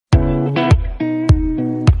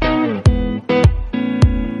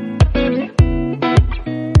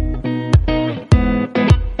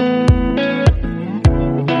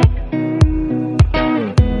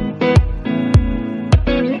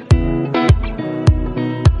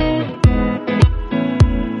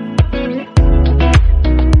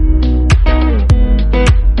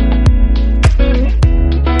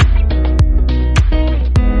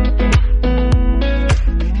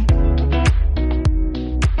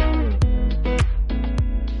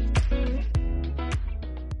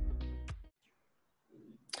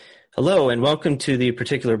Hello, and welcome to the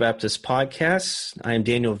Particular Baptist Podcast. I am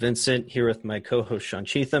Daniel Vincent, here with my co-host Sean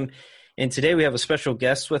Cheatham. And today we have a special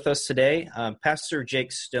guest with us today, Pastor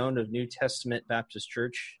Jake Stone of New Testament Baptist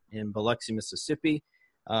Church in Biloxi, Mississippi.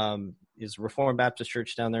 Is Reformed Baptist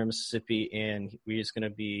Church down there in Mississippi, and we're just going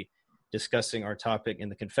to be discussing our topic in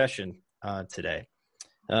the confession today.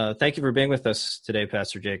 Thank you for being with us today,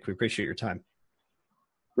 Pastor Jake. We appreciate your time.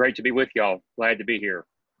 Great to be with y'all. Glad to be here.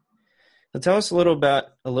 So tell us a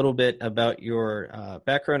little bit about your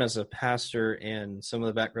background as a pastor and some of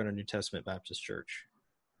the background of New Testament Baptist Church.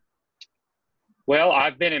 Well,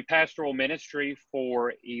 I've been in pastoral ministry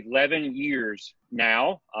for 11 years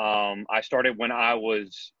now. I started when I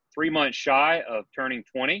was 3 months shy of turning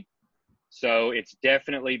 20. So it's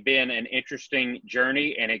definitely been an interesting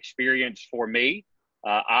journey and experience for me.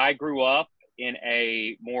 I grew up in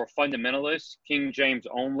a more fundamentalist, King James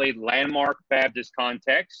only Landmark Baptist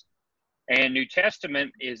context. And New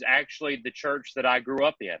Testament is actually the church that I grew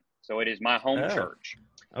up in. So it is my home church.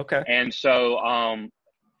 Okay. And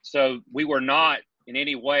so we were not in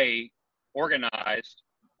any way organized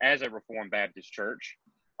as a Reformed Baptist church.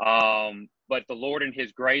 But the Lord in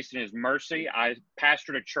his grace and his mercy, I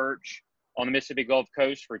pastored a church on the Mississippi Gulf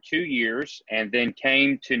Coast for 2 years and then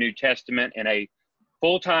came to New Testament in a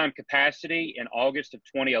full-time capacity in August of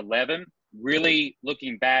 2011. Really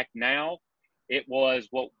looking back now, it was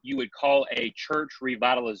what you would call a church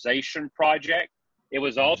revitalization project. It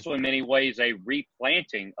was also in many ways a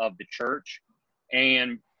replanting of the church.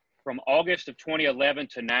 And from August of 2011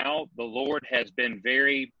 to now, the Lord has been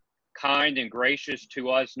very kind and gracious to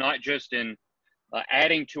us, not just in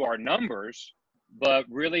adding to our numbers, but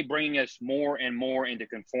really bringing us more and more into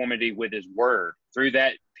conformity with his word. Through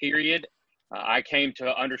that period, I came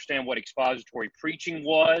to understand what expository preaching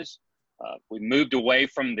was. We moved away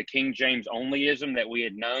from the King James onlyism that we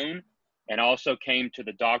had known and also came to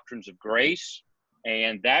the doctrines of grace.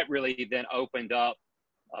 And that really then opened up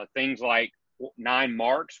things like 9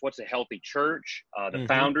 marks, what's a healthy church, the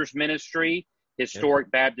founders ministry,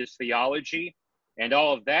 historic Baptist theology. And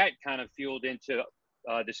all of that kind of fueled into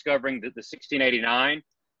discovering the 1689,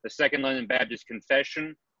 the Second London Baptist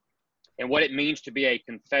Confession, and what it means to be a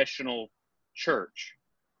confessional church.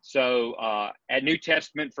 So at New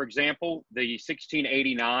Testament, for example, the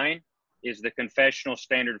 1689 is the confessional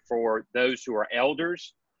standard for those who are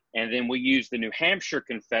elders. And then we use the New Hampshire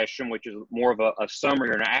Confession, which is more of a summary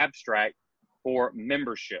or an abstract for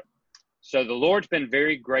membership. So the Lord's been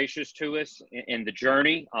very gracious to us in the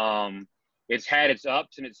journey. It's had its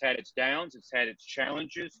ups and it's had its downs. It's had its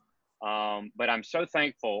challenges. But I'm so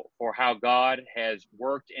thankful for how God has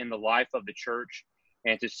worked in the life of the church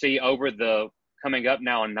and to see over the coming up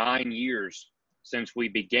now 9 years since we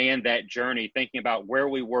began that journey, thinking about where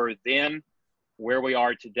we were then, where we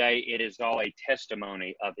are today. It is all a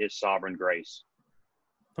testimony of his sovereign grace.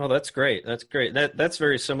 Oh, that's great. That's great. That's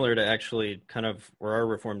very similar to actually kind of where our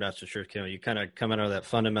Reformed Baptist Church came. You kind of come out of that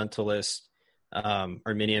fundamentalist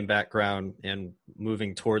Arminian background and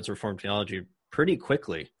moving towards Reformed theology pretty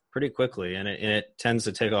quickly. And it tends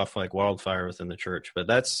to take off like wildfire within the church, but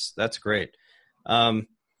that's great.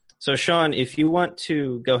 So, Sean, if you want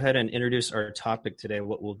to go ahead and introduce our topic today,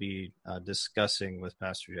 what we'll be discussing with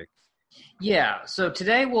Pastor Jake. Yeah, so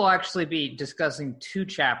today we'll actually be discussing 2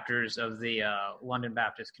 chapters of the London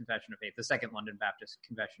Baptist Confession of Faith, the Second London Baptist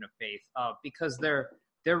Confession of Faith, because they're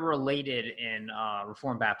related in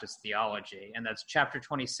Reformed Baptist theology, and that's chapter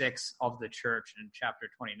 26 of the Church and chapter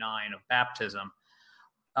 29 of Baptism.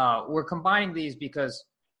 We're combining these because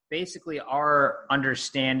basically our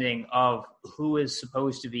understanding of who is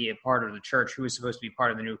supposed to be a part of the church, who is supposed to be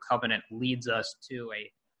part of the new covenant, leads us to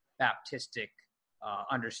a Baptistic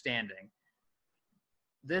understanding.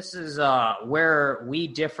 This is where we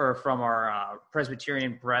differ from our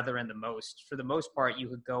Presbyterian brethren the most. For the most part, you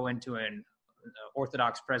could go into an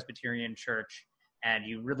Orthodox Presbyterian church and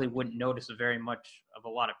you really wouldn't notice very much of a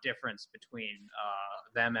lot of difference between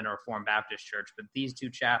them and a Reformed Baptist church. But these 2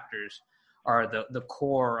 chapters are the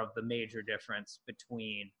core of the major difference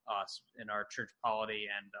between us in our church polity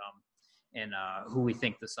and who we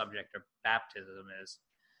think the subject of baptism is.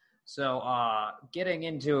 So getting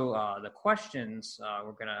into the questions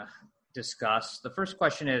we're going to discuss, the first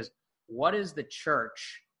question is, what is the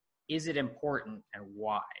church? Is it important, and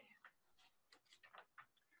why?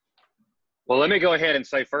 Well, let me go ahead and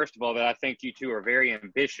say, first of all, that I think you two are very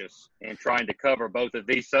ambitious in trying to cover both of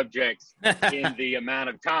these subjects in the amount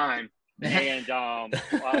of time. And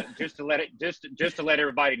just to let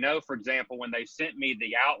everybody know, for example, when they sent me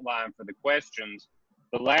the outline for the questions,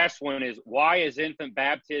 The last one is, why is infant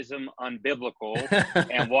baptism unbiblical?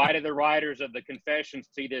 And why do the writers of the confession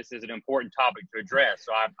see this as an important topic to address?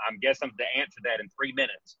 So I'm guessing to answer that in 3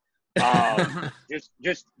 minutes.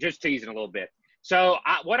 Just teasing a little bit. So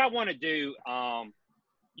what I want to do,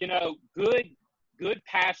 good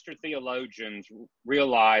pastor theologians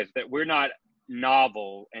realize that we're not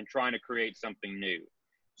novel and trying to create something new.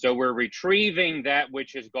 So we're retrieving that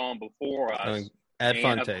which has gone before us. Ad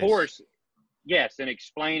fontes. Of course, yes, and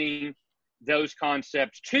explaining those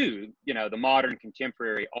concepts to, the modern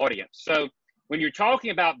contemporary audience. So when you're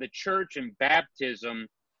talking about the church and baptism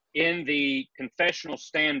in the confessional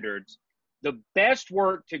standards, the best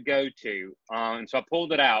work to go to, and so I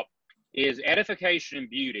pulled it out, is Edification and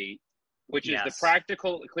Beauty, which is the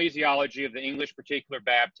practical ecclesiology of the English Particular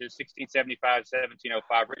Baptist,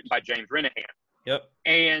 1675-1705, written by James Renahan. Yep.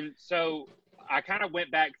 And so I kind of went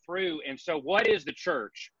back through, and so what is the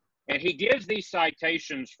church? And he gives these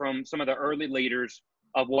citations from some of the early leaders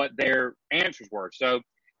of what their answers were. So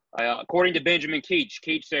according to Benjamin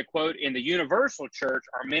Keach said, quote, "In the universal church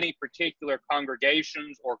are many particular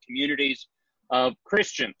congregations or communities of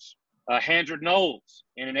Christians." Hansard Knowles,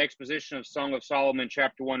 in an exposition of Song of Solomon,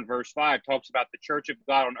 chapter 1, verse 5, talks about the church of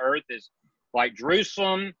God on earth is like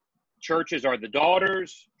Jerusalem. Churches are the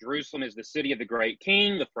daughters. Jerusalem is the city of the great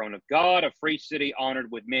king, the throne of God, a free city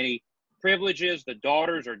honored with many privileges. The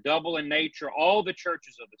daughters are double in nature. All the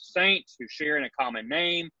churches of the saints who share in a common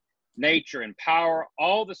name, nature, and power.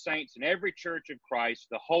 All the saints in every church of Christ.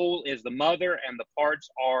 The whole is the mother, and the parts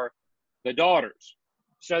are the daughters.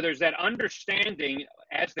 So there's that understanding,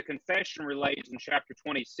 as the confession relates in chapter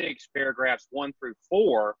 26, paragraphs 1 through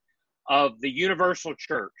 4, of the universal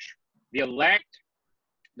church, the elect,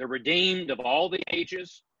 the redeemed of all the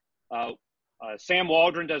ages. Sam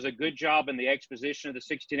Waldron does a good job in the exposition of the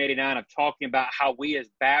 1689 of talking about how we as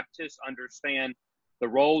Baptists understand the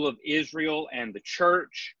role of Israel and the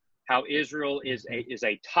church, how Israel is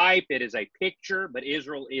a type, it is a picture, but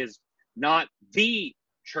Israel is not the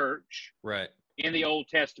church. Right. In the Old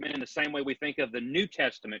Testament, in the same way we think of the New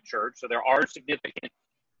Testament church. So there are significant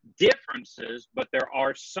differences, but there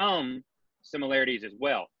are some similarities as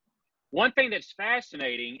well. One thing that's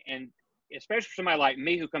fascinating, and especially for somebody like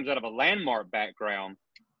me who comes out of a landmark background,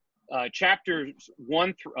 chapter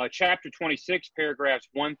 26, paragraphs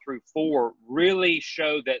 1 through 4 really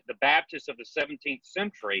show that the Baptists of the 17th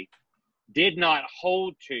century did not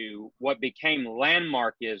hold to what became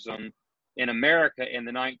landmarkism in America in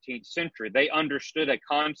the 19th century. They understood a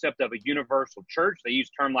concept of a universal church. They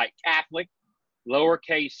used terms like Catholic,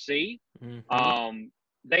 lowercase c. Mm-hmm.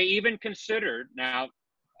 They even considered, now,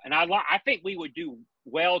 and I think we would do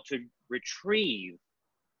well to retrieve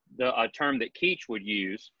a term that Keach would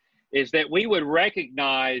use, is that we would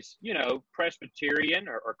recognize, Presbyterian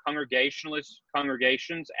or Congregationalist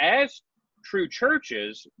congregations as true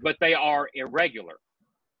churches, but they are irregular.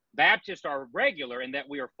 Baptists are regular in that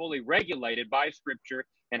we are fully regulated by Scripture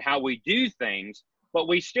and how we do things, but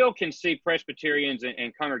we still can see Presbyterians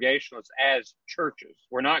and Congregationalists as churches.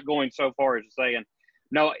 We're not going so far as saying,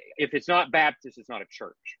 no, if it's not Baptist, it's not a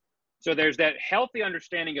church. So there's that healthy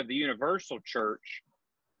understanding of the universal church,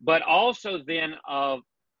 but also then of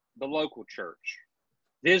the local church,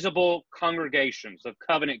 visible congregations of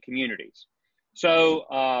covenant communities. So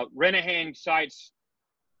Renahan cites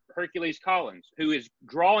Hercules Collins, who is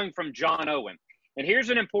drawing from John Owen. And here's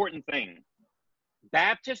an important thing.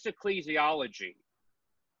 Baptist ecclesiology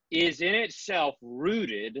is in itself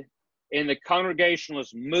rooted in the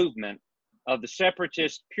Congregationalist movement of the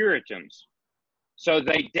separatist Puritans. So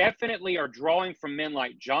they definitely are drawing from men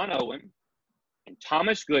like John Owen and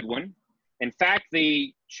Thomas Goodwin. In fact,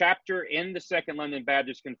 the chapter in the Second London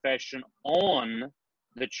Baptist Confession on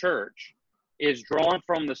the church is drawn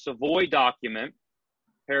from the Savoy document,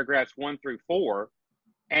 paragraphs 1 through 4.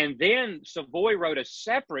 And then Savoy wrote a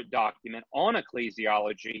separate document on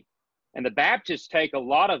ecclesiology, and the Baptists take a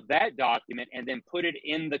lot of that document and then put it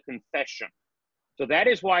in the confession. So that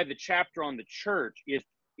is why the chapter on the church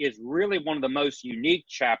is really one of the most unique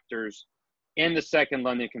chapters in the Second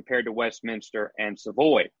London compared to Westminster and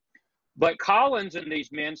Savoy. But Collins and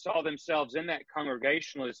these men saw themselves in that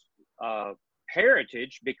Congregationalist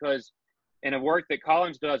heritage, because in a work that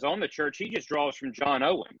Collins does on the church, he just draws from John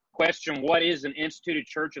Owen. Question, what is an instituted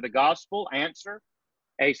church of the gospel? Answer,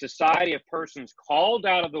 a society of persons called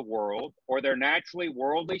out of the world or their naturally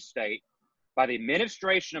worldly state by the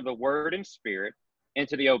administration of the word and spirit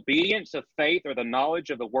into the obedience of faith or the knowledge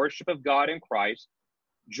of the worship of God in Christ,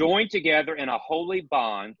 joined together in a holy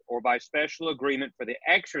bond or by special agreement for the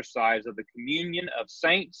exercise of the communion of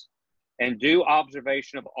saints and due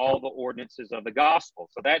observation of all the ordinances of the gospel.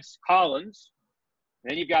 So that's Collins.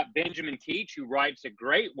 And then you've got Benjamin Keach, who writes a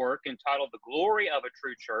great work entitled The Glory of a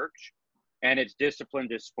True Church and Its Discipline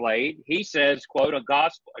Displayed. He says, quote, a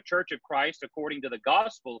church of Christ according to the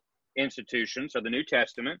gospel institution, so the New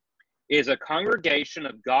Testament, is a congregation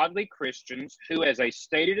of godly Christians who, as a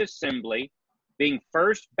stated assembly, being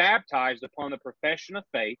first baptized upon the profession of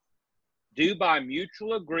faith, do by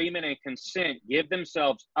mutual agreement and consent give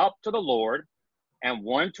themselves up to the Lord and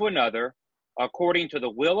one to another according to the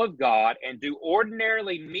will of God, and do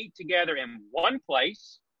ordinarily meet together in one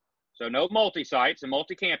place, so no multi-sites and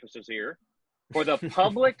multi-campuses here, for the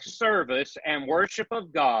public service and worship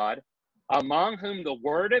of God, among whom the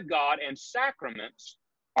word of God and sacraments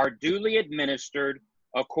are duly administered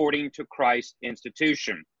according to Christ's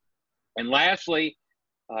institution. And lastly,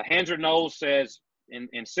 Hansard Knowles says,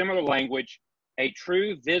 in similar language, a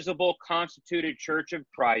true, visible, constituted church of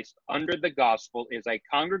Christ under the gospel is a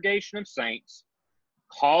congregation of saints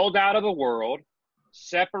called out of the world,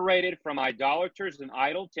 separated from idolaters and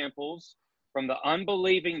idol temples, from the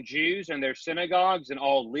unbelieving Jews and their synagogues and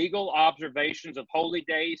all legal observations of holy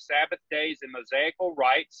days, Sabbath days, and Mosaical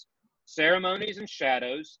rites, ceremonies and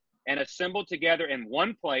shadows, and assembled together in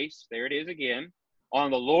one place, there it is again,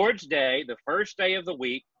 on the Lord's day, the first day of the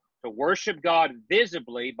week, to worship God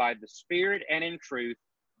visibly by the Spirit and in truth,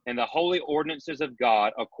 and the holy ordinances of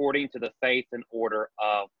God according to the faith and order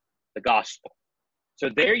of the gospel. So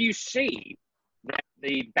there you see that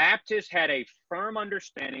the Baptists had a firm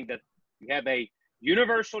understanding that you have a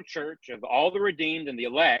universal church of all the redeemed and the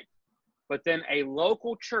elect, but then a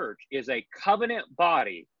local church is a covenant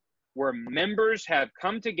body where members have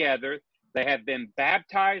come together. They have been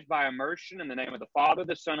baptized by immersion in the name of the Father,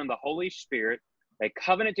 the Son, and the Holy Spirit. They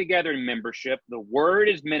covenant together in membership. The word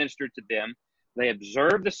is ministered to them. They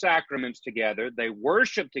observe the sacraments together. They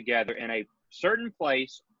worship together in a certain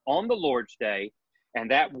place on the Lord's Day.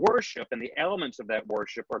 And that worship and the elements of that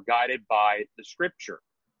worship are guided by the Scripture.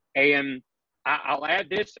 And I'll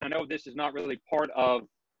add this. I know this is not really part of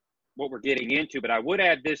what we're getting into, but I would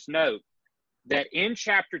add this note that in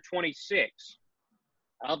chapter 26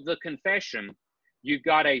 of the confession, you've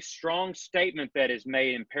got a strong statement that is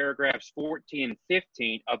made in paragraphs 14 and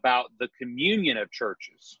 15 about the communion of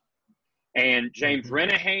churches. And James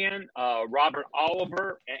Renahan, Robert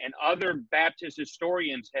Oliver, and other Baptist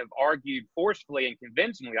historians have argued forcefully and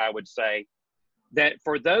convincingly, I would say, that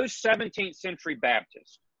for those 17th century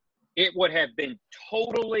Baptists, it would have been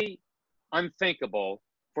totally unthinkable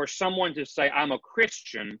for someone to say, I'm a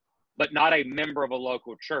Christian, but not a member of a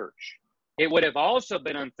local church. It would have also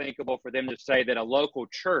been unthinkable for them to say that a local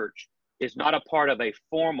church is not a part of a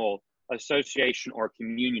formal association or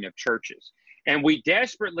communion of churches. And we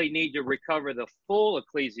desperately need to recover the full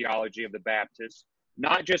ecclesiology of the Baptists,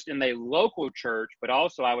 not just in a local church, but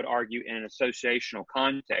also, I would argue, in an associational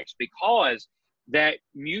context, because that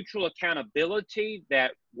mutual accountability,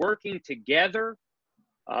 that working together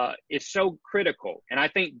is so critical. And I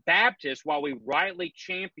think Baptists, while we rightly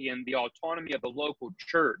champion the autonomy of the local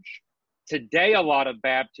church, today a lot of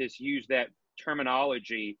Baptists use that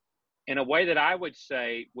terminology in a way that I would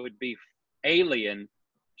say would be alien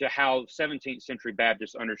to how 17th century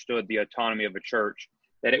Baptists understood the autonomy of a church,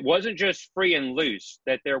 that it wasn't just free and loose,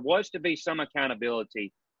 that there was to be some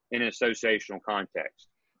accountability in an associational context.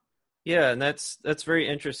 Yeah, and that's very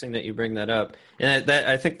interesting that you bring that up. And that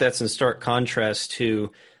I think that's in stark contrast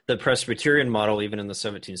to the Presbyterian model, even in the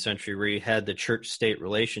 17th century, where you had the church-state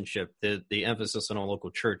relationship. The emphasis on a local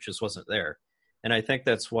church just wasn't there. And I think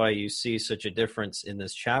that's why you see such a difference in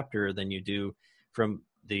this chapter than you do from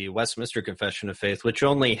the Westminster Confession of Faith, which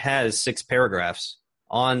only has 6 paragraphs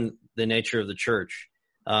on the nature of the church,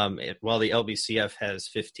 while the LBCF has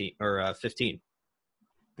 15.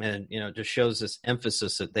 And, it just shows this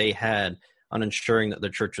emphasis that they had on ensuring that the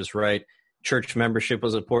church was right. Church membership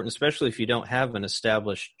was important, especially if you don't have an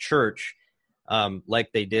established church,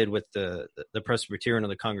 like they did with the Presbyterian or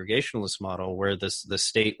the Congregationalist model, where the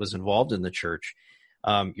state was involved in the church.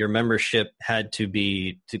 Your membership had to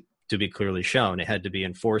be clearly shown. It had to be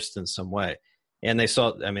enforced in some way. And they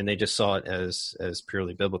just saw it as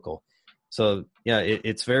purely biblical. So yeah,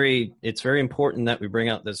 it's very important that we bring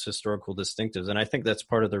out this historical distinctives. And I think that's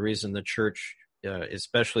part of the reason the church,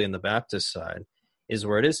 especially in the Baptist side, is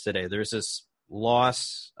where it is today. There's this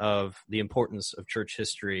loss of the importance of church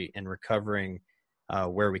history in recovering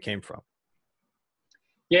where we came from.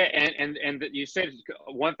 Yeah, and you said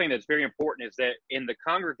one thing that's very important is that in the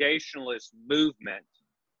Congregationalist movement,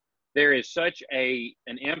 there is such an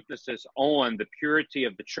emphasis on the purity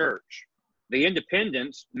of the church. The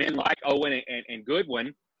independents, men like Owen and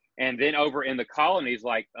Goodwin, and then over in the colonies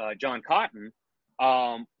like John Cotton,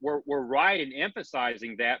 were right in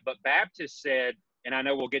emphasizing that. But Baptists said, and I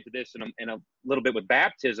know we'll get to this in a little bit with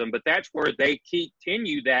baptism, but that's where they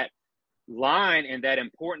continue that line and that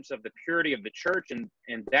importance of the purity of the church. And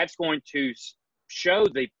that's going to show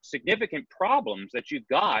the significant problems that you've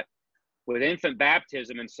got with infant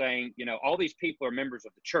baptism and saying, all these people are members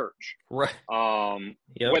of the church, right?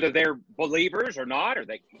 Whether they're believers or not, or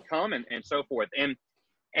they can come and so forth. And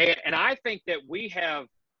I think that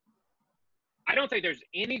I don't think there's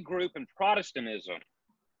any group in Protestantism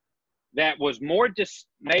that was more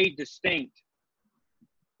made distinct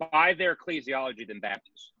by their ecclesiology than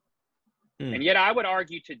Baptists. And yet I would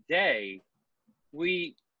argue today,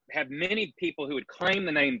 we have many people who would claim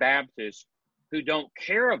the name Baptist who don't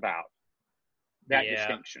care about that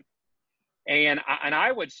distinction. And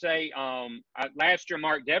I would say last year,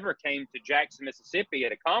 Mark Dever came to Jackson, Mississippi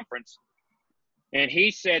at a conference, and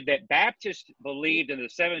he said that Baptists believed in the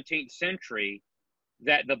 17th century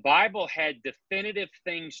that the Bible had definitive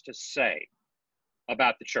things to say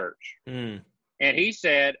about the church. And he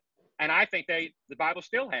said, and I think the Bible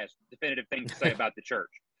still has definitive things to say about the church.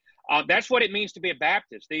 That's what it means to be a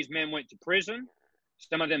Baptist. These men went to prison.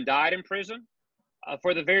 Some of them died in prison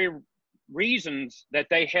for the very reasons that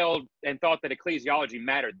they held and thought that ecclesiology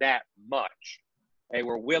mattered that much. They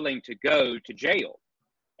were willing to go to jail.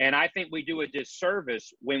 And I think we do a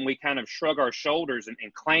disservice when we kind of shrug our shoulders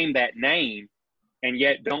and claim that name and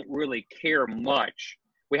yet don't really care much.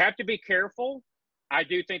 We have to be careful. I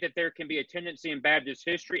do think that there can be a tendency in Baptist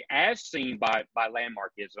history, as seen by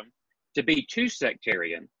landmarkism, to be too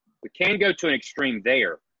sectarian. We can go to an extreme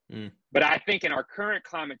there. But I think in our current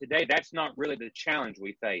climate today, that's not really the challenge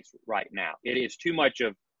we face right now. It is too much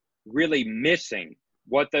of really missing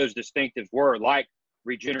what those distinctives were, like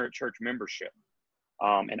regenerate church membership.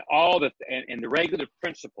 And the regulative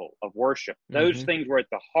principle of worship. Those things were at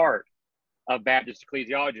the heart of Baptist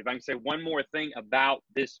ecclesiology. If I can say one more thing about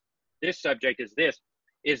this subject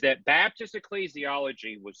is that Baptist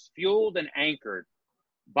ecclesiology was fueled and anchored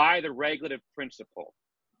by the regulative principle.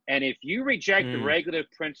 And if you reject the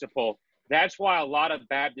regulative principle, that's why a lot of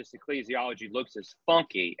Baptist ecclesiology looks as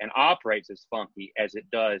funky and operates as funky as it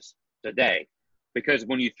does today. Because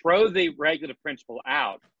when you throw the regulative principle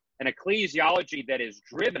out, an ecclesiology that is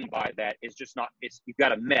driven by that is just not, you've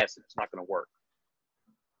got a mess and it's not going to work.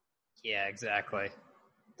 Yeah, exactly.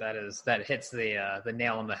 That hits the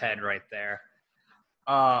nail on the head right there.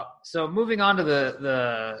 So moving on to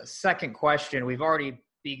the second question, we've already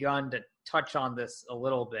begun to touch on this a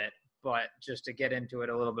little bit, but just to get into it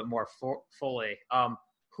a little bit more fully,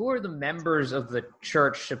 who are the members of the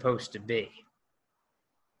church supposed to be?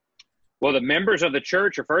 Well, the members of the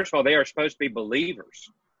church are, first of all, they are supposed to be believers.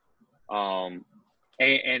 And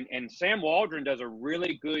Sam Waldron does a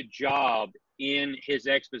really good job in his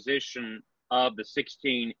exposition of the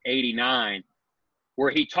 1689,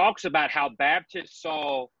 where he talks about how Baptists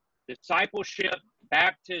saw discipleship,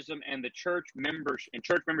 baptism, and the church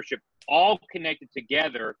membership all connected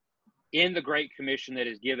together in the Great Commission that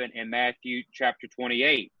is given in Matthew chapter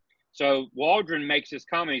 28. So Waldron makes this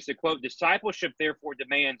comment. He said, quote, "Discipleship therefore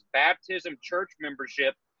demands baptism, church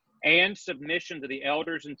membership, and submission to the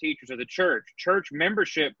elders and teachers of the church. Church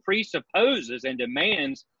membership presupposes and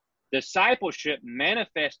demands discipleship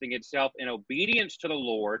manifesting itself in obedience to the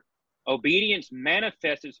Lord, obedience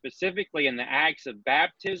manifested specifically in the acts of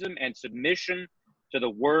baptism and submission to the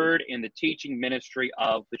word in the teaching ministry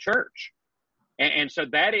of the church." And so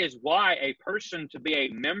that is why a person to be a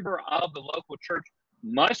member of the local church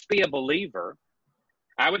must be a believer.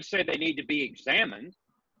 I would say they need to be examined.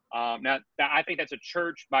 Now, I think that's a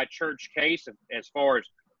church by church case as far as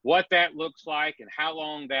what that looks like and how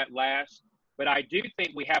long that lasts. But I do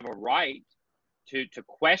think we have a right to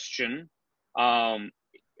question.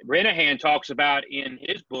 Renahan talks about in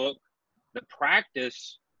his book the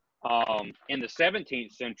practice in the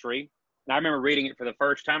 17th century. And I remember reading it for the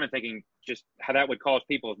first time and thinking just how that would cause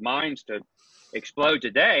people's minds to explode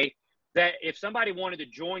today, that if somebody wanted to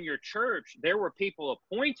join your church, there were people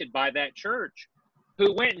appointed by that church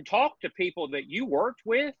who went and talked to people that you worked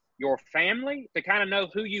with, your family, to kind of know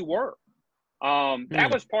who you were.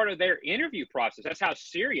 That was part of their interview process. That's how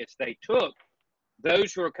serious they took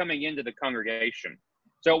those who were coming into the congregation.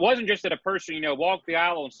 So it wasn't just that a person, walked the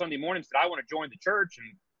aisle on Sunday morning and said, "I want to join the church."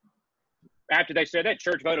 And after they said that,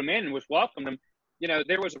 church voted them in and was welcomed them.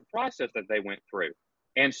 There was a process that they went through.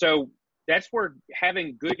 And so that's where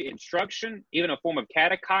having good instruction, even a form of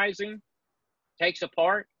catechizing, takes a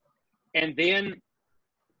part. And then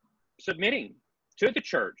submitting to the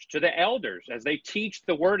church, to the elders, as they teach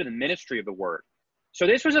the word and the ministry of the word. So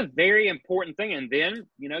this was a very important thing. And then,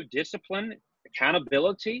 discipline,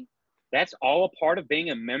 accountability, that's all a part of being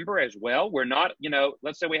a member as well. We're not,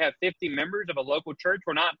 let's say we have 50 members of a local church.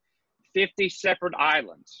 We're not 50 separate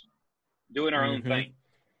islands doing our own thing.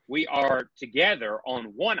 We are together on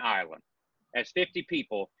one island as 50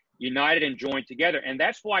 people united and joined together. And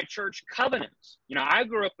that's why church covenants, I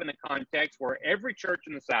grew up in a context where every church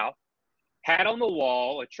in the South had on the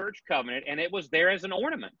wall a church covenant, and it was there as an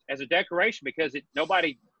ornament, as a decoration, because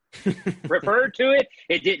nobody referred to it.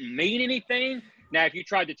 It didn't mean anything. Now, if you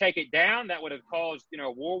tried to take it down, that would have caused,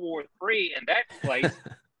 World War III in that place.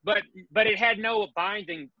 but it had no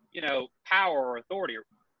binding, power or authority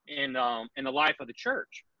in the life of the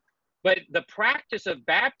church. But the practice of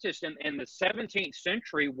Baptists in the 17th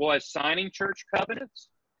century was signing church covenants.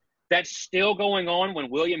 That's still going on when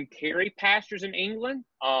William Carey pastors in England.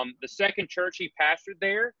 The second church he pastored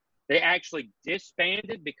there, they actually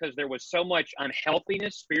disbanded because there was so much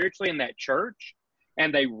unhealthiness spiritually in that church.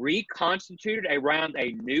 And they reconstituted around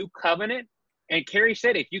a new covenant. And Carey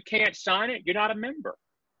said, if you can't sign it, you're not a member.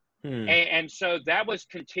 And so that was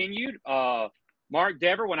continued. Mark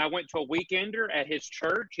Dever, when I went to a weekender at his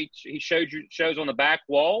church, he shows on the back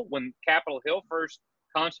wall when Capitol Hill first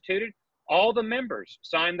constituted, all the members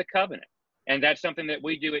signed the covenant. And that's something that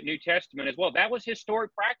we do at New Testament as well. That was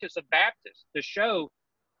historic practice of Baptists to show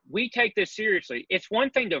we take this seriously. It's one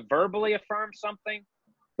thing to verbally affirm something,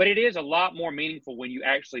 but it is a lot more meaningful when you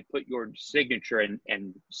actually put your signature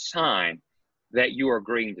and sign that you are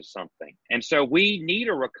agreeing to something. And so we need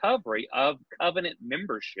a recovery of covenant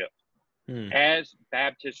membership as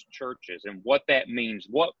Baptist churches, and what that means,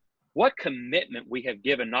 what commitment we have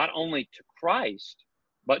given not only to Christ,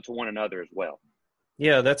 but to one another as well.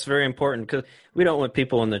 Yeah, that's very important, because we don't want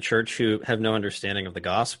people in the church who have no understanding of the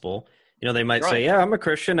gospel. They might say, yeah, I'm a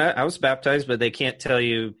Christian. I was baptized, but they can't tell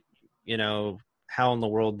you, how in the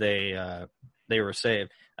world they were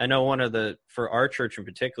saved. I know for our church in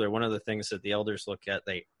particular, one of the things that the elders look at,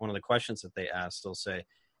 one of the questions that they ask, they'll say,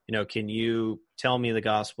 can you tell me the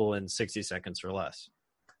gospel in 60 seconds or less?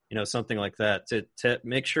 Something like that, to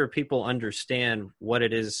make sure people understand what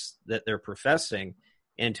it is that they're professing,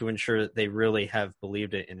 and to ensure that they really have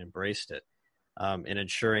believed it and embraced it, and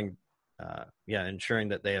ensuring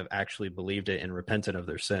that they have actually believed it and repented of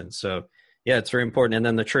their sins. So, yeah, it's very important. And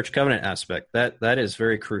then the church covenant aspect, that is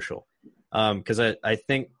very crucial, because I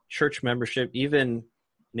think church membership, even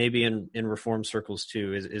maybe in Reformed circles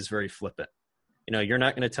too, is very flippant. You're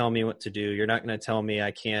not going to tell me what to do. You're not going to tell me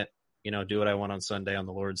I can't, do what I want on Sunday on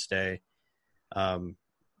the Lord's Day.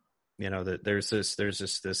 That there's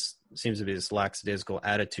this seems to be this lackadaisical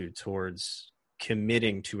attitude towards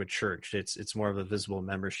committing to a church. It's more of a visible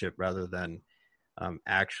membership rather than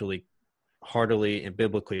actually heartily and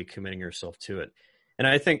biblically committing yourself to it. And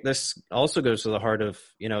I think this also goes to the heart of,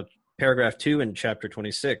 paragraph 2 in chapter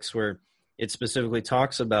 26, where it specifically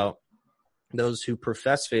talks about those who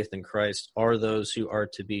profess faith in Christ are those who are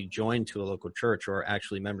to be joined to a local church, or are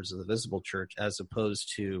actually members of the visible church, as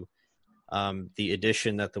opposed to the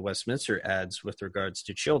addition that the Westminster adds with regards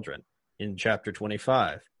to children in chapter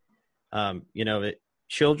 25.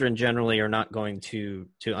 Children generally are not going to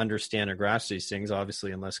understand or grasp these things,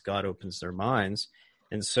 obviously, unless God opens their minds.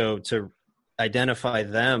 And so to identify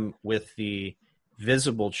them with the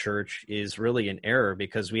visible church is really an error,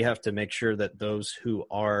 because we have to make sure that those who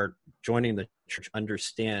are joining the church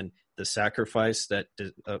understand the sacrifice that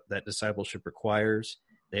discipleship requires.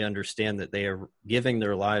 They understand that they are giving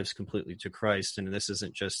their lives completely to Christ, and this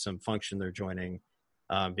isn't just some function they're joining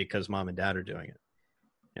because mom and dad are doing it.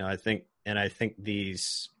 I think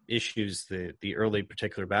these issues the early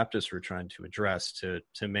particular Baptists were trying to address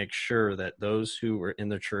to make sure that those who were in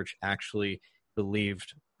the church actually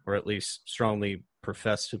believed, or at least strongly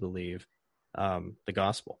professed to believe, the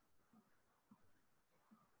gospel.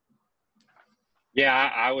 Yeah,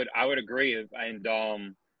 I would agree, and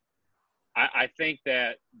I think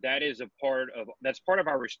that is that's part of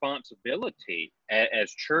our responsibility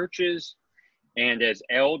as churches and as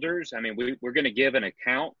elders. I mean, we're going to give an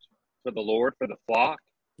account to the Lord for the flock.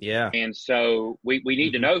 Yeah. And so we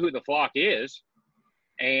need to know who the flock is.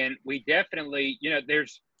 And we definitely,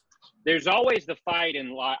 there's always the fight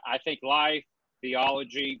in I think life,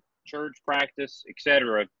 theology, church practice,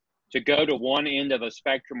 etc., to go to one end of a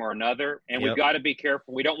spectrum or another. And we've got to be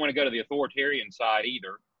careful. We don't want to go to the authoritarian side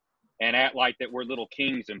either and act like that we're little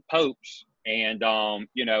kings and popes. And,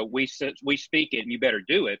 we speak it and you better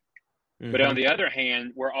do it. Mm-hmm. But on the other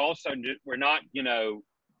hand, we're not,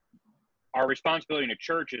 our responsibility in a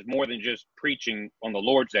church is more than just preaching on the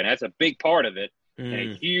Lord's Day. And that's a big part of it and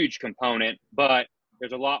a huge component, but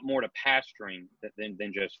there's a lot more to pastoring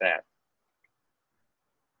than just that.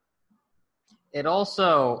 It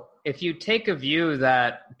also, if you take a view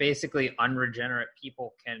that basically unregenerate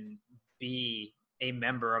people can be a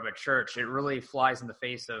member of a church, it really flies in the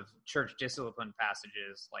face of church discipline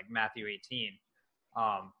passages like Matthew 18.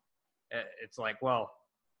 It's like, well,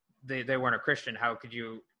 they weren't a Christian. How could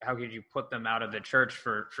you put them out of the church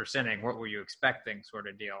for sinning? What were you expecting, sort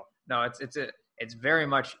of deal? No, it's very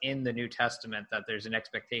much in the New Testament that there's an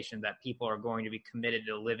expectation that people are going to be committed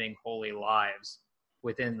to living holy lives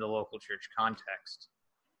within the local church context.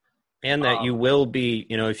 And that you will be,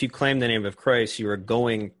 if you claim the name of Christ,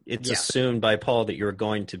 it's assumed by Paul that you're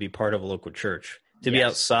going to be part of a local church. To be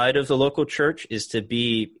outside of the local church is to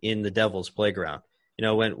be in the devil's playground.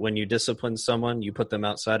 When you discipline someone, you put them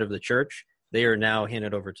outside of the church, they are now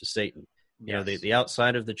handed over to Satan. The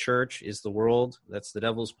outside of the church is the world. That's the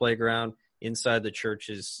devil's playground. Inside the church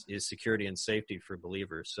is security and safety for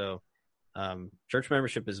believers. So church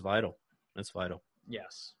membership is vital. That's vital.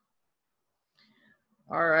 Yes.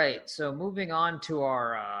 All right. So moving on to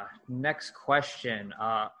our next question.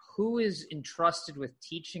 Who is entrusted with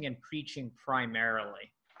teaching and preaching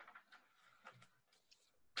primarily?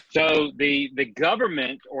 So the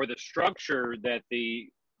government or the structure that the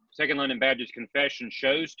Second London Baptist Confession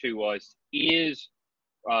shows to us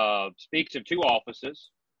speaks of two offices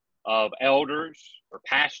of elders or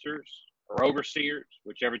pastors or overseers,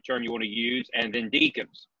 whichever term you want to use, and then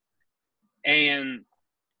deacons. And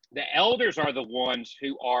the elders are the ones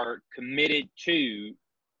who are committed to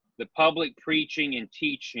the public preaching and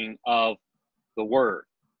teaching of the word.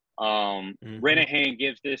 Renahan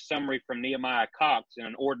gives this summary from Nehemiah Cox in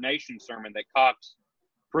an ordination sermon that Cox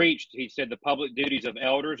preached. He said the public duties of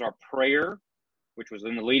elders are prayer, which was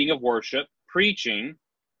in the leading of worship, preaching,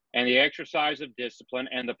 and the exercise of discipline,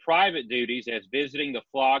 and the private duties as visiting the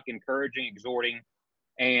flock, encouraging, exhorting,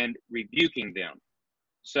 and rebuking them.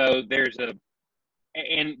 So there's a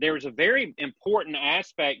very important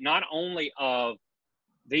aspect not only of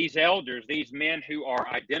these elders, these men who are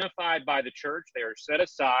identified by the church, they are set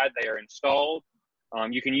aside, they are installed.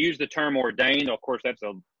 You can use the term ordained. Of course, that's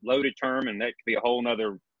a loaded term, and that could be a whole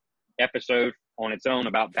nother episode on its own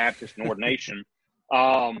about Baptist and ordination.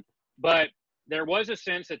 But there was a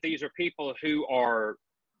sense that these are people who are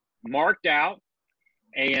marked out,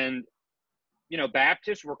 and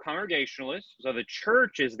Baptists were Congregationalists, so the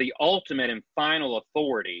church is the ultimate and final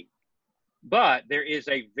authority. But there is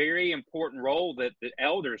a very important role that the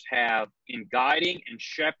elders have in guiding and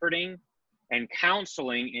shepherding and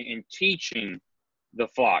counseling and teaching the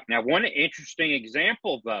flock. Now, one interesting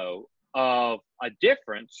example, though, of a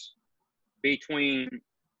difference between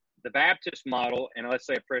the Baptist model and, let's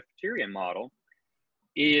say, a Presbyterian model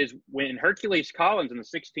is when Hercules Collins in the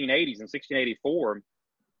 1680s, in 1684,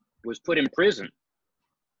 was put in prison.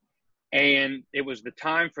 And it was the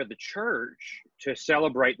time for the church to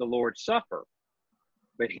celebrate the Lord's Supper.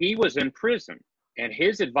 But he was in prison, and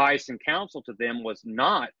his advice and counsel to them was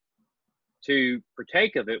not to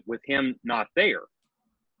partake of it with him not there.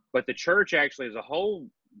 But the church actually as a whole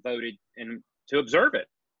voted to observe it.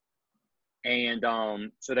 And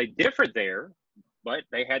so they differed there, but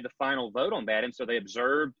they had the final vote on that. And so they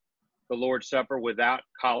observed the Lord's Supper without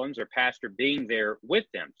Collins or pastor being there with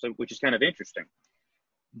them, which is kind of interesting.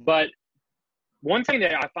 But one thing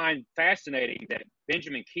that I find fascinating that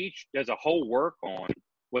Benjamin Keach does a whole work on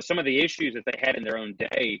was some of the issues that they had in their own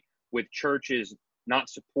day with churches not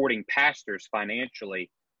supporting pastors financially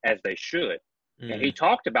as they should. Mm-hmm. And he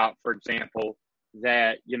talked about, for example,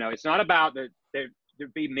 that, it's not about that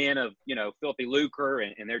there'd be men of, filthy lucre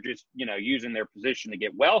and they're just, using their position to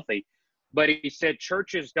get wealthy. But he said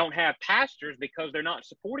churches don't have pastors because they're not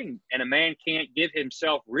supporting, and a man can't give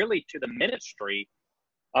himself really to the ministry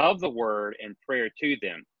of the word and prayer to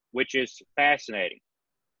them, which is fascinating.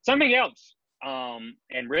 Something else,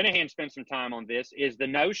 and Renahan spent some time on this, is the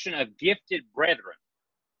notion of gifted brethren.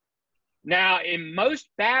 Now, in most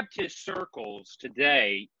Baptist circles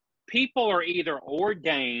today, people are either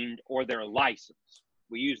ordained or they're licensed.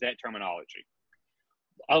 We use that terminology.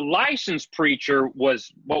 A licensed preacher was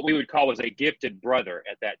what we would call was a gifted brother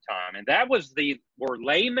at that time. And that were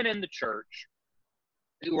laymen in the church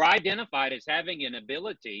who were identified as having an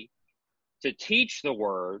ability to teach the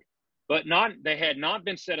word, but they had not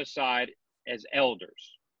been set aside as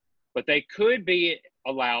elders, but they could be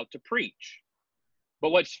allowed to preach.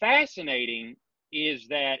 But what's fascinating is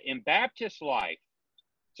that in Baptist life,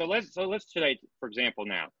 so let's say, for example,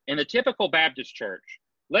 now in the typical Baptist church,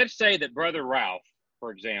 let's say that Brother Ralph,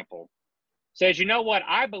 for example, says, you know what,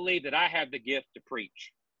 I believe that I have the gift to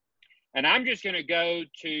preach, and I'm just going to go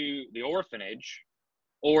to the orphanage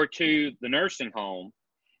or to the nursing home,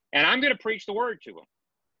 and I'm going to preach the word to them.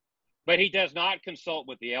 But he does not consult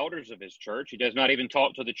with the elders of his church. He does not even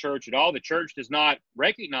talk to the church at all. The church does not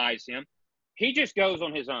recognize him. He just goes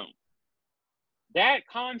on his own. That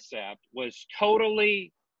concept was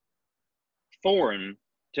totally foreign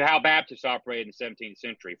to how Baptists operated in the 17th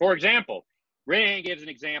century. For example, Renihan gives an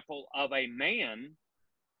example of a man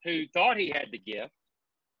who thought he had the gift.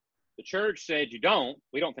 The church said, you don't.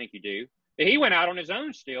 We don't think you do. But he went out on his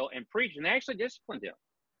own still and preached, and they actually disciplined him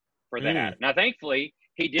for that. Now, thankfully,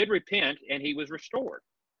 he did repent, and he was restored.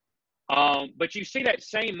 But you see that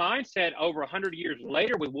same mindset over 100 years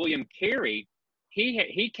later with William Carey.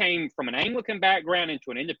 He came from an Anglican background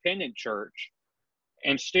into an independent church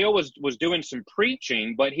and still was doing some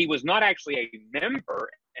preaching, but he was not actually a member.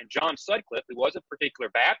 And John Sutcliffe, who was a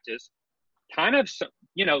particular Baptist, kind of,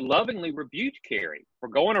 lovingly rebuked Carey for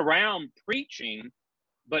going around preaching,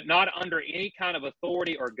 but not under any kind of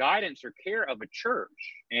authority or guidance or care of a church.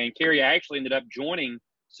 And Carey actually ended up joining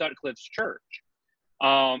Sutcliffe's church.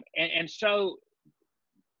 And so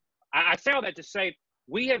I say all that to say,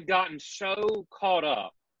 we have gotten so caught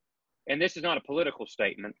up, and this is not a political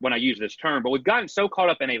statement when I use this term, but we've gotten so caught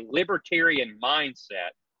up in a libertarian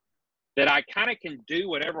mindset that I kind of can do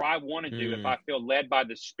whatever I want to do if I feel led by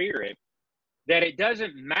the Spirit, that it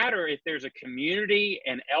doesn't matter if there's a community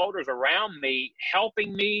and elders around me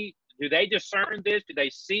helping me. Do they discern this? Do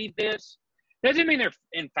they see this? Doesn't mean they're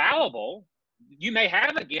infallible. You may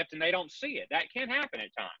have a gift and they don't see it. That can happen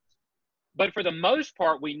at times. But for the most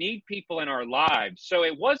part, we need people in our lives. So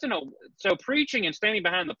it wasn't so preaching and standing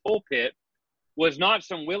behind the pulpit was not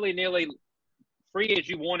some willy-nilly, free as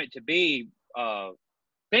you want it to be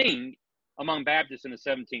thing among Baptists in the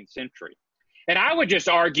 17th century. And I would just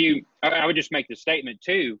argue, I would just make the statement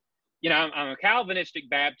too, I'm a Calvinistic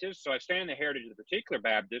Baptist, so I stand in the heritage of the particular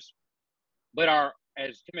Baptist, but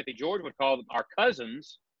as Timothy George would call them, our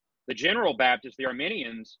cousins, the General Baptists, the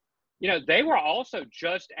Arminians, they were also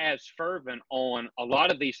just as fervent on a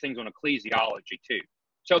lot of these things on ecclesiology too.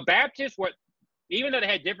 So Baptists, even though they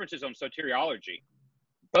had differences on soteriology,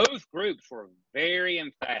 both groups were very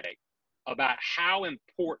emphatic about how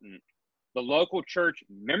important the local church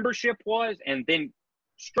membership was, and then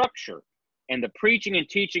structure and the preaching and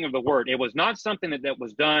teaching of the word. It was not something that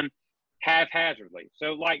was done haphazardly.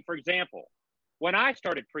 So, like, for example, when I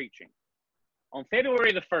started preaching, on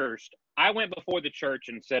February the 1st, I went before the church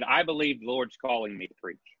and said, I believe the Lord's calling me to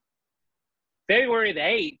preach. February the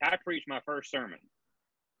 8th, I preached my first sermon.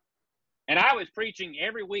 And I was preaching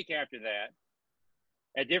every week after that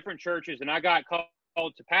at different churches, and I got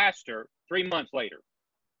called to pastor 3 months later.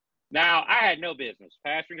 Now, I had no business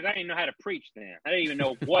pastoring because I didn't even know how to preach then. I didn't even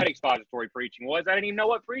know what expository preaching was. I didn't even know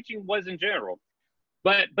what preaching was in general.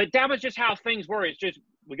 But that was just how things were. It's just,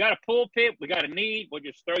 we got a pulpit, we got a need, we'll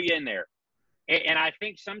just throw you in there. And I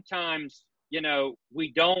think sometimes,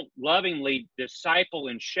 we don't lovingly disciple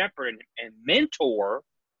and shepherd and mentor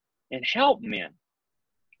and help men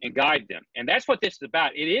and guide them. And that's what this is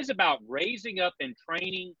about. It is about raising up and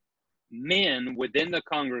training men within the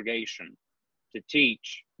congregation to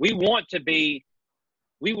teach. We want to be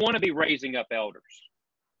raising up elders.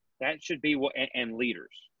 That should be and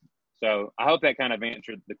leaders. So I hope that kind of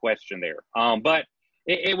answered the question there. But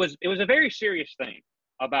it was a very serious thing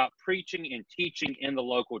about preaching and teaching in the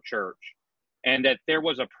local church, and that there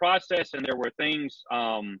was a process and there were things.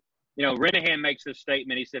 Renihan makes this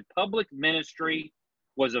statement. He said, public ministry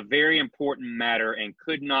was a very important matter and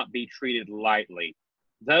could not be treated lightly.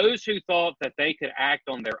 Those who thought that they could act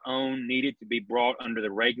on their own needed to be brought under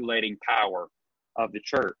the regulating power of the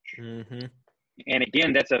church. Mm-hmm. And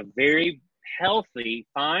again, that's a very healthy,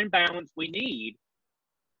 fine balance we need,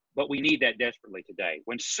 but we need that desperately today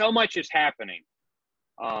when so much is happening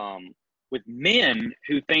with men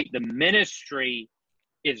who think the ministry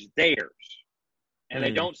is theirs, and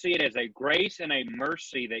they don't see it as a grace and a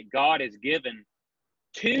mercy that God has given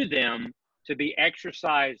to them to be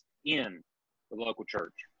exercised in the local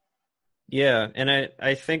church. Yeah, and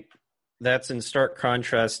I think that's in stark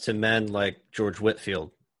contrast to men like George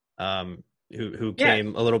Whitefield, who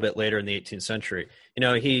came a little bit later in the 18th century.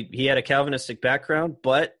 He had a Calvinistic background,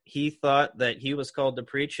 but he thought that he was called to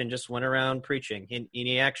preach and just went around preaching. And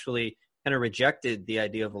he actually kind of rejected the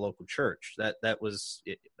idea of a local church. That was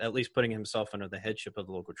at least putting himself under the headship of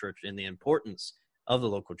the local church and the importance of the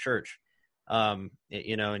local church. And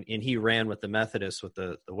he ran with the Methodists, with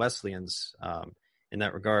the Wesleyans in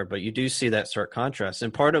that regard. But you do see that stark contrast.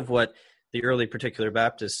 And part of what the early Particular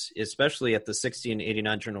Baptists, especially at the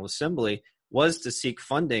 1689 General Assembly, was to seek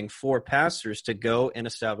funding for pastors to go and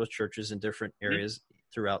establish churches in different areas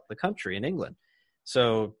throughout the country in England.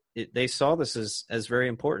 So they saw this as very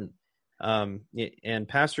important. And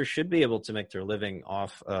pastors should be able to make their living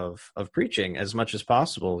off of preaching as much as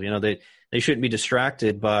possible. You know, they shouldn't be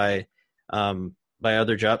distracted by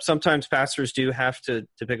other jobs. Sometimes pastors do have to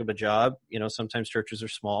pick up a job. You know, sometimes churches are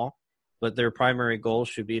small, but their primary goal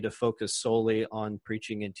should be to focus solely on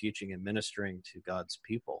preaching and teaching and ministering to God's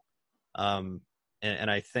people. And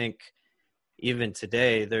I think even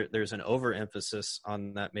today, there's an overemphasis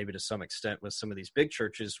on that, maybe to some extent, with some of these big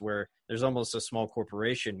churches where there's almost a small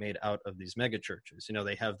corporation made out of these mega churches. You know,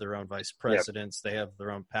 they have their own vice presidents, They have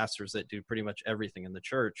their own pastors that do pretty much everything in the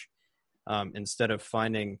church, instead of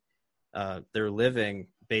finding their living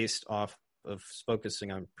based off of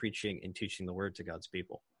focusing on preaching and teaching the word to God's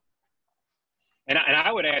people. And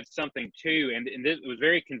I would add something too, and this was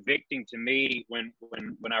very convicting to me when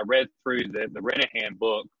I read through the Renihan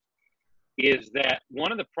book, is that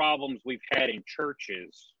one of the problems we've had in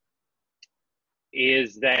churches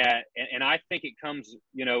is that, and I think it comes,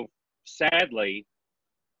 you know, sadly,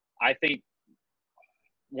 I think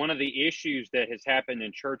one of the issues that has happened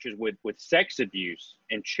in churches with sex abuse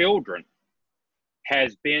and children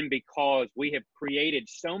has been because we have created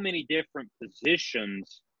so many different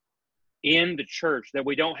positions in the church that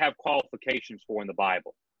we don't have qualifications for in the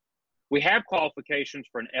Bible. We have qualifications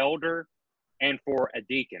for an elder and for a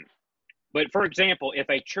deacon. But for example, if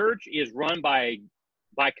a church is run by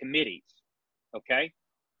committees, okay,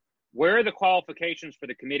 where are the qualifications for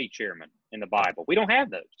the committee chairman in the Bible? We don't have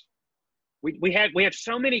those. We have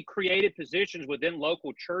so many created positions within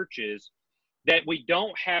local churches that we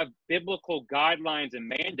don't have biblical guidelines and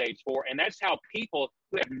mandates for, and that's how people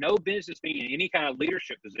who have no business being in any kind of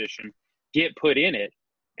leadership position get put in it,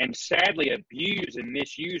 and sadly abuse and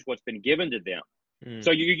misuse what's been given to them.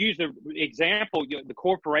 So you use the example, the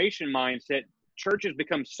corporation mindset. Churches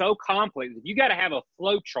become so complex. You got to have a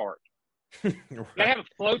flow chart. Right. You got to have a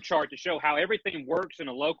flow chart to show how everything works in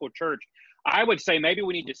a local church. I would say maybe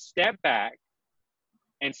we need to step back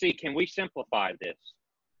and see, can we simplify this?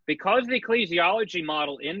 Because the ecclesiology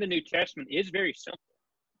model in the New Testament is very simple.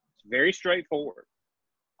 It's very straightforward.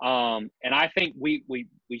 And I think we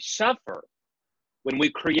suffer when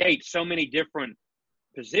we create so many different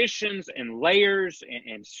positions and layers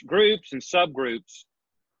and groups and subgroups,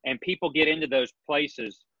 and people get into those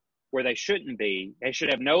places where they shouldn't be. They should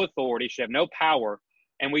have no authority, should have no power,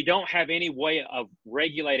 and we don't have any way of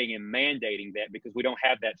regulating and mandating that because we don't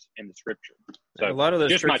have that in the scripture. So a lot of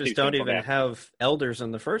those churches don't even have elders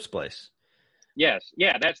in the first place. Yes,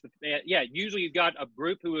 yeah, usually you've got a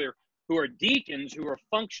group who are deacons who are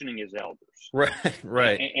functioning as elders.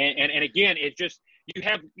 Right. And again, it's just you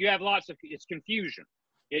have lots of, it's confusion.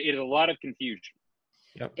 It is a lot of confusion.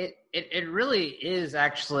 Yep. It really is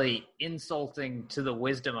actually insulting to the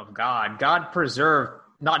wisdom of God. God preserved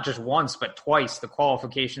not just once but twice the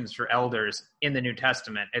qualifications for elders in the New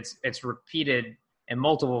Testament. It's repeated in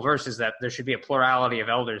multiple verses that there should be a plurality of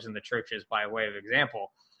elders in the churches by way of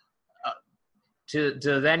example. To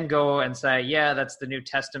then go and say, yeah, that's the New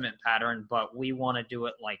Testament pattern, but we want to do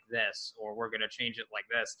it like this, or we're going to change it like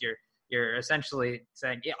this. You're essentially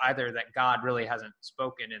saying either that God really hasn't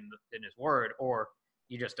spoken in his word, or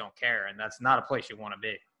you just don't care, and that's not a place you want to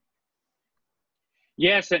be.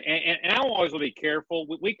 Yes, and I always will be careful.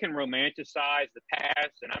 We can romanticize the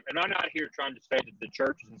past, and I'm not here trying to say that the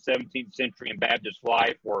churches in the 17th century and Baptist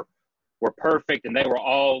life were perfect, and they were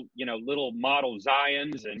all, you know, little model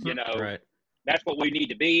Zions, and, you know, right. That's what we need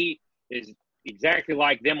to be, is exactly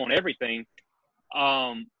like them on everything.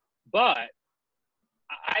 But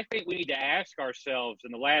I think we need to ask ourselves,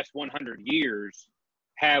 in the last 100 years,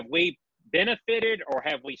 have we benefited or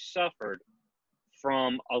have we suffered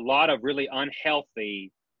from a lot of really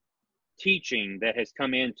unhealthy teaching that has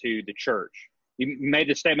come into the church? You made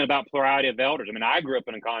the statement about plurality of elders. I mean, I grew up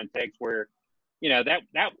in a context where, you know, that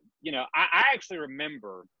you know, I actually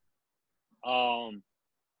remember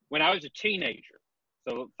when I was a teenager.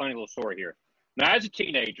 So, funny little story here. When I was a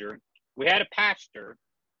teenager, we had a pastor,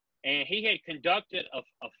 and he had conducted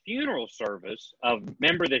a funeral service of a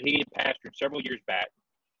member that he had pastored several years back.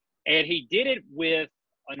 And he did it with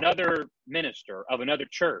another minister of another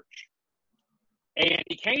church. And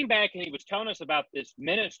he came back and he was telling us about this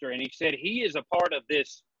minister, and he said he is a part of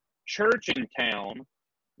this church in town.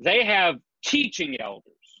 They have teaching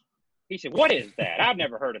elders. He said, what is that? I've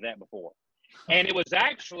never heard of that before. And it was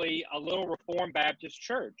actually a little Reformed Baptist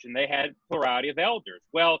church, and they had plurality of elders.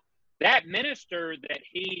 Well, that minister that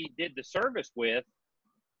he did the service with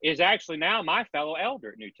is actually now my fellow elder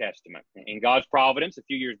at New Testament. In God's providence, a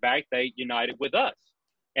few years back, they united with us.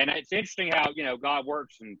 And it's interesting how, you know, God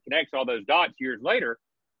works and connects all those dots years later.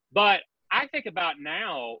 But I think about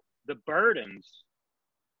now the burdens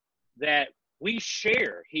that we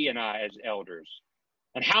share, he and I as elders,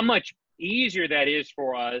 and how much easier that is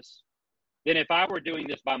for us than if I were doing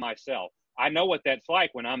this by myself. I know what that's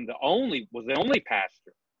like when I'm the only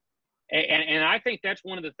pastor. And I think that's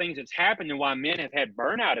one of the things that's happened and why men have had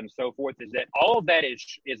burnout and so forth, is that all of that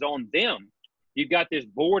is on them. You've got this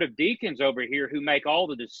board of deacons over here who make all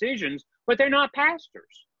the decisions, but they're not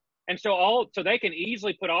pastors. And so they can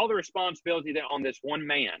easily put all the responsibility on this one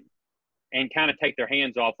man and kind of take their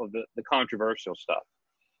hands off of the controversial stuff.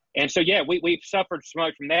 And so, yeah, we've suffered so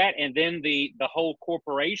much from that. And then the whole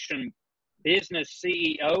corporation business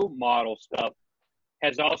CEO model stuff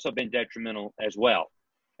has also been detrimental as well.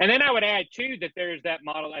 And then I would add, too, that there's that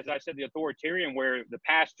model, as I said, the authoritarian, where the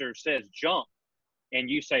pastor says jump and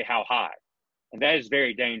you say how high. And that is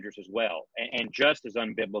very dangerous as well, and just as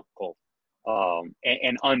unbiblical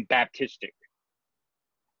and unbaptistic.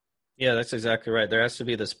 Yeah, that's exactly right. There has to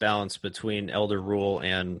be this balance between elder rule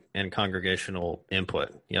and congregational input.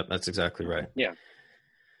 Yep, that's exactly right. Yeah.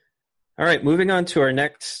 All right, moving on to our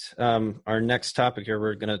next topic here.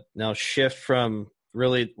 We're going to now shift from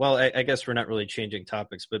really, well, I guess we're not really changing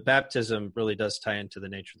topics, but baptism really does tie into the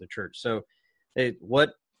nature of the church. So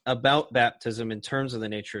what about baptism in terms of the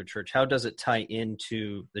nature of church? How does it tie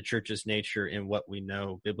into the church's nature and what we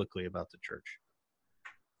know biblically about the church?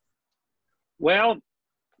 Well,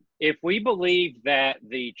 if we believe that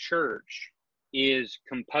the church is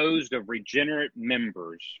composed of regenerate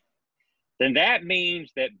members, then that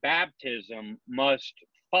means that baptism must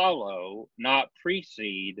follow, not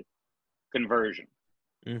precede, conversion.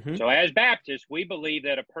 Mm-hmm. So as Baptists, we believe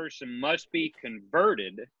that a person must be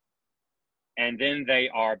converted and then they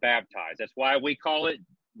are baptized. That's why we call it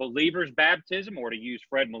believer's baptism, or to use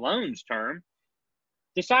Fred Malone's term,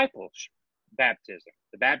 disciples baptism,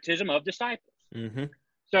 the baptism of disciples. Mm-hmm.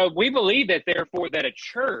 So we believe that, therefore, that a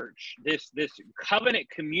church, this covenant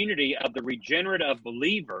community of the regenerate of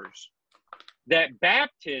believers, that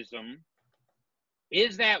baptism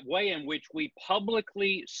is that way in which we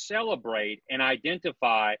publicly celebrate and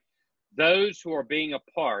identify those who are being a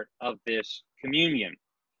part of this communion.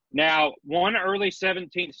 Now, one early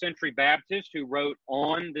 17th century Baptist who wrote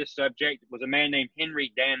on this subject was a man named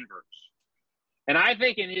Henry Danvers. And I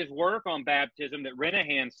think in his work on baptism that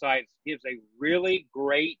Renahan cites gives a really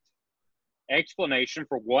great explanation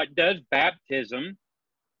for what does baptism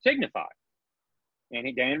signify.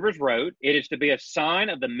 And Danvers wrote, "It is to be a sign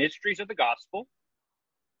of the mysteries of the gospel,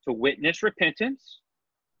 to witness repentance,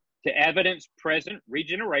 to evidence present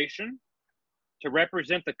regeneration, to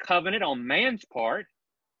represent the covenant on man's part,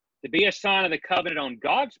 to be a sign of the covenant on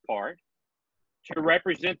God's part, to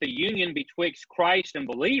represent the union betwixt Christ and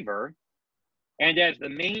believer, and as the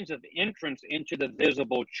means of entrance into the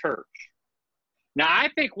visible church." Now, I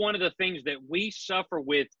think one of the things that we suffer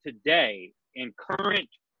with today in current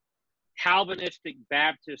Calvinistic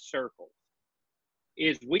Baptist circles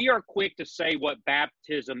is we are quick to say what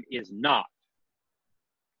baptism is not.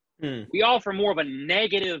 We offer more of a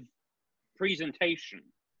negative presentation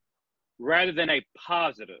rather than a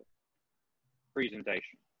positive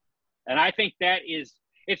presentation. And I think that is,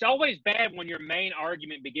 it's always bad when your main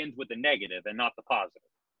argument begins with the negative and not the positive.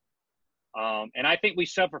 And I think we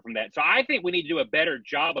suffer from that. So I think we need to do a better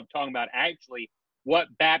job of talking about actually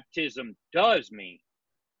what baptism does mean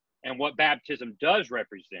and what baptism does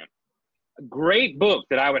represent. A great book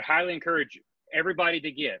that I would highly encourage everybody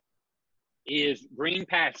to get is Green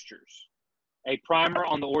Pastures, a primer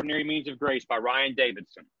on the ordinary means of grace by Ryan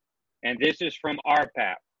Davidson. And this is from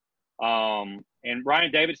RPAP. And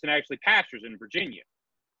Ryan Davidson actually pastors in Virginia.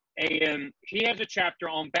 And he has a chapter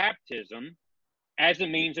on baptism as a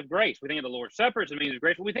means of grace. We think of the Lord's Supper as a means of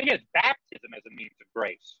grace, but we think of baptism as a means of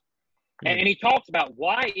grace. And he talks about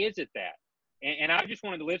why is it that? And I just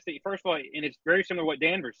wanted to list it, first of all, and it's very similar to what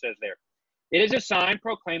Danvers says there. It is a sign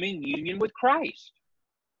proclaiming union with Christ.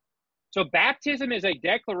 So baptism is a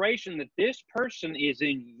declaration that this person is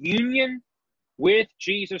in union with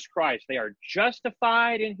Jesus Christ. They are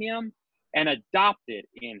justified in him and adopted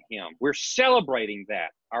in him. We're celebrating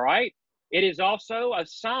that, all right? It is also a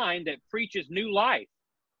sign that preaches new life.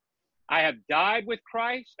 I have died with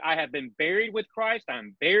Christ. I have been buried with Christ.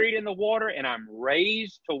 I'm buried in the water, and I'm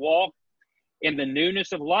raised to walk in the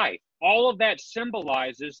newness of life. All of that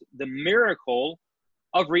symbolizes the miracle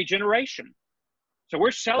of regeneration. So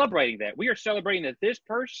we're celebrating that. We are celebrating that this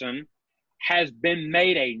person has been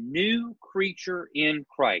made a new creature in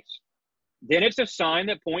Christ. Then it's a sign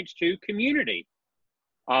that points to community.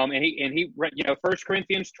 And he 1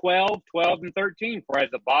 Corinthians 12 and 13, for as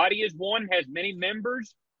the body is one, has many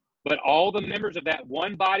members, but all the members of that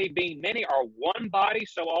one body being many are one body,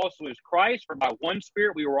 so also is Christ. For by one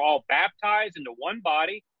Spirit we were all baptized into one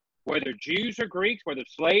body, whether Jews or Greeks, whether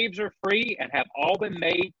slaves or free, and have all been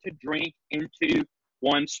made to drink into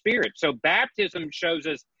one Spirit. So baptism shows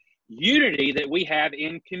us unity that we have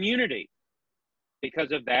in community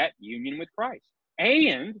because of that union with Christ.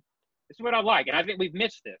 And this is what I like, and I think we've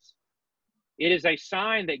missed this. It is a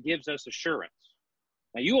sign that gives us assurance.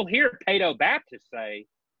 Now, you will hear Paedo-Baptists say,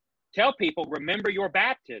 tell people, remember your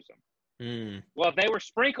baptism. Well, if they were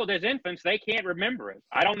sprinkled as infants, they can't remember it.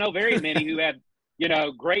 I don't know very many who have,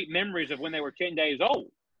 great memories of when they were 10 days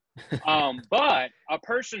old. But a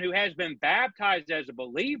person who has been baptized as a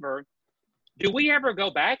believer, do we ever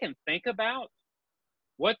go back and think about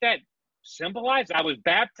what that symbolized? I was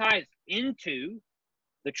baptized into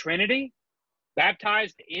the Trinity,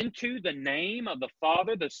 baptized into the name of the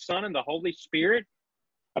Father, the Son, and the Holy Spirit.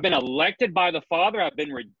 I've been elected by the Father. I've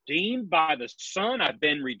been redeemed by the Son. I've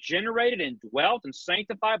been regenerated and dwelt and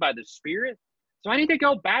sanctified by the Spirit. So I need to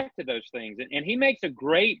go back to those things. And he makes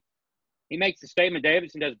the statement,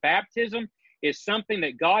 Davidson does, baptism is something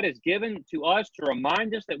that God has given to us to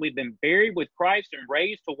remind us that we've been buried with Christ and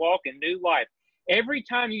raised to walk in new life. Every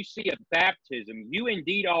time you see a baptism, you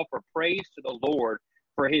indeed offer praise to the Lord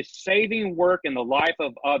for his saving work in the life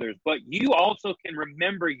of others. But you also can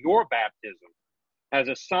remember your baptism as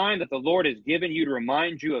a sign that the Lord has given you to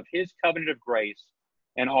remind you of his covenant of grace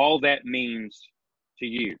and all that means to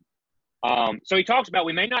you. So he talks about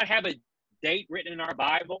we may not have a date written in our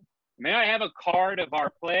Bible, we may not have a card of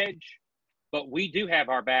our pledge, but we do have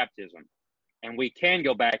our baptism. And we can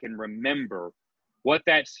go back and remember what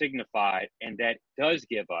that signified, and that does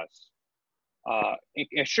give us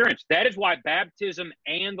assurance. That is why baptism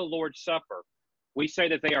and the Lord's Supper, we say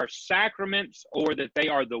that they are sacraments, or that they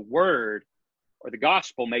are the word or the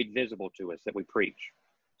gospel made visible to us that we preach.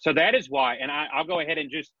 So that is why, and I'll go ahead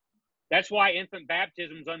and that's why infant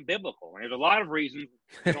baptism is unbiblical. And there's a lot of reasons.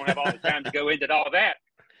 We don't have all the time to go into all that.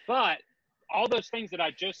 But all those things that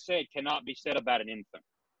I just said cannot be said about an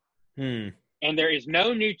infant. And there is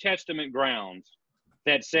no New Testament grounds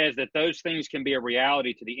that says that those things can be a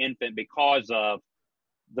reality to the infant because of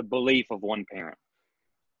the belief of one parent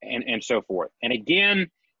and so forth. And again,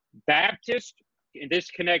 Baptists, and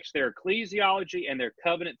this connects their ecclesiology and their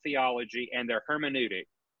covenant theology and their hermeneutic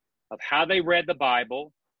of how they read the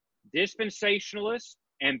Bible. Dispensationalists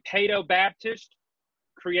and Paedo-Baptists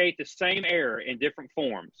create the same error in different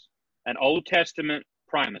forms, an Old Testament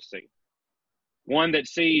primacy, one that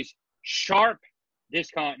sees sharp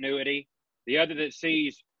discontinuity, the other that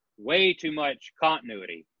sees way too much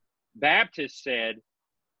continuity. Baptists said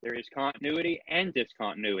there is continuity and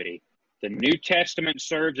discontinuity. The New Testament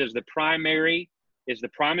serves as the primacy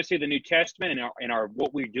of the New Testament in our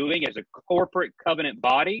what we're doing as a corporate covenant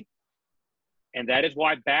body. And that is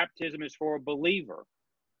why baptism is for a believer.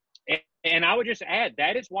 And I would just add,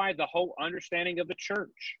 that is why the whole understanding of the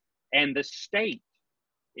church and the state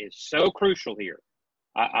is so crucial here.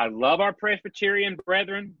 I love our Presbyterian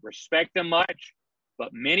brethren, respect them much,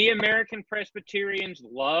 but many American Presbyterians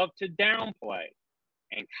love to downplay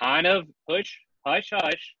and kind of hush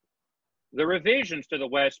the revisions to the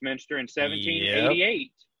Westminster in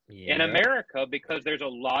 1788 in America, because there's a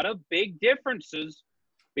lot of big differences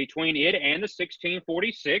between it and the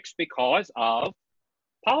 1646 because of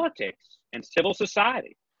politics and civil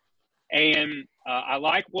society. And I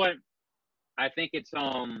like what I think it's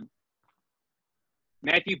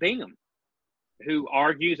Matthew Bingham who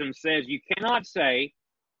argues and says you cannot say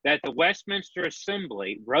that the Westminster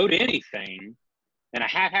Assembly wrote anything in a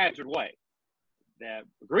haphazard way. That,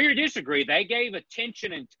 agree or disagree, they gave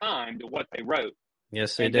attention and time to what they wrote.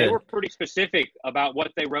 Yes, they and did. They were pretty specific about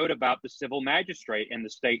what they wrote about the civil magistrate and the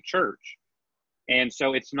state church. And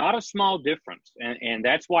so it's not a small difference. And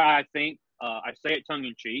that's why I think, I say it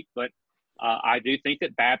tongue-in-cheek, but I do think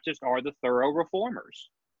that Baptists are the thorough reformers,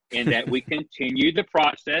 in that we continue the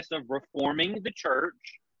process of reforming the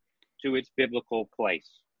church to its biblical place.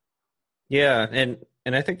 Yeah, and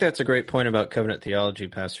I think that's a great point about covenant theology,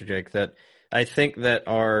 Pastor Jake, that I think that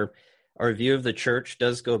our view of the church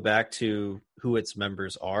does go back to who its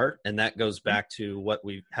members are, and that goes back to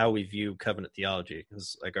how we view covenant theology.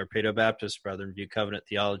 Because like our Paedo-Baptist brethren view covenant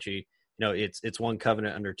theology, it's one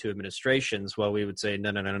covenant under two administrations, while we would say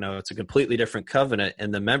no, it's a completely different covenant,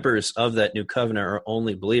 and the members of that new covenant are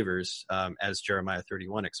only believers, as Jeremiah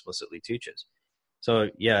 31 explicitly teaches. So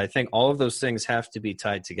yeah, I think all of those things have to be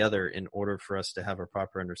tied together in order for us to have a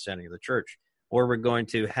proper understanding of the church, or we're going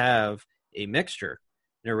to have a mixture.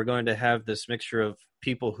 We're going to have this mixture of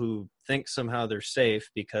people who think somehow they're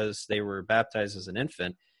safe because they were baptized as an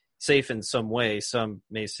infant, safe in some way. Some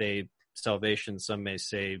may say salvation, some may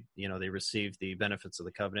say, they received the benefits of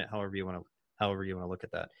the covenant, however you want to look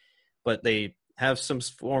at that. But they have some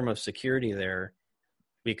form of security there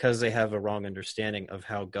because they have a wrong understanding of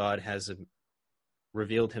how God has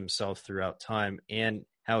revealed himself throughout time and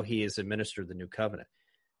how he has administered the new covenant.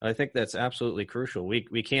 I think that's absolutely crucial.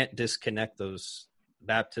 We can't disconnect those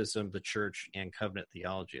baptism, the church, and covenant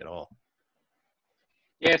theology at all.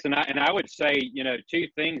 Yes, and I would say, two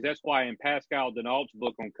things. That's why in Pascal Denault's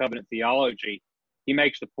book on covenant theology, he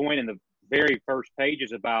makes the point in the very first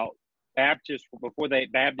pages about Baptists, before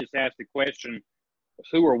Baptists ask the question,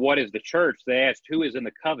 who or what is the church? They asked, who is in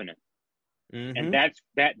the covenant? Mm-hmm. And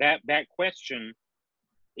that question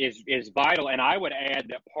is vital. And I would add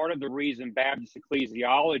that part of the reason Baptist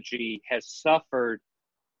ecclesiology has suffered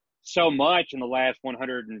so much in the last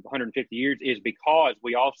 100 and 150 years is because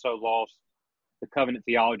we also lost the covenant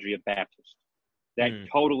theology of Baptists. That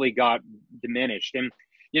totally got diminished. And,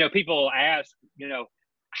 people ask,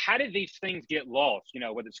 how did these things get lost?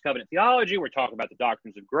 Whether it's covenant theology, we're talking about the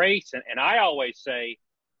doctrines of grace. And I always say,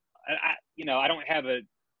 I don't have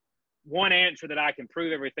one answer that I can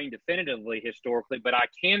prove everything definitively historically, but I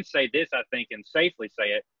can say this, I think, and safely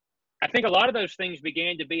say it. I think a lot of those things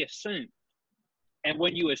began to be assumed. And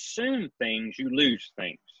when you assume things, you lose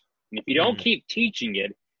things. And if you don't keep teaching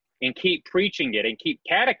it and keep preaching it and keep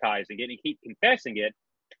catechizing it and keep confessing it,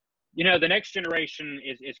 the next generation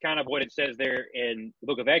is kind of what it says there in the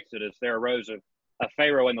book of Exodus. There arose a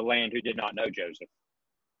Pharaoh in the land who did not know Joseph.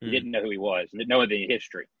 He didn't know who he was and didn't know the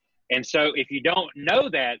history. And so if you don't know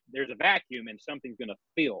that, there's a vacuum and something's going to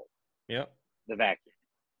fill the vacuum.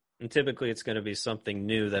 And typically it's going to be something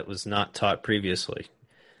new that was not taught previously.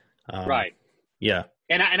 Right. Yeah.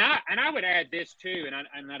 And I would add this too, and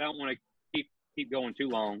I don't want to keep going too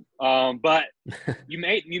long. But you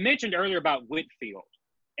mentioned earlier about Whitefield.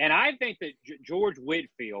 And I think that George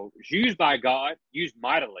Whitefield was used by God, used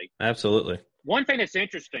mightily. Absolutely. One thing that's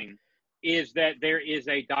interesting is that there is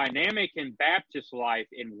a dynamic in Baptist life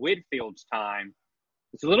in Whitefield's time.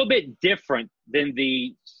 It's a little bit different than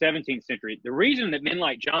the 17th century. The reason that men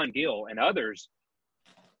like John Gill and others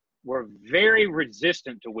were very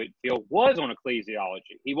resistant to Whitefield was on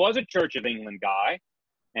ecclesiology. He was a Church of England guy,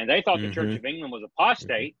 and they thought the Church of England was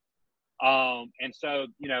apostate. And so,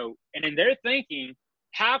 and in their thinking,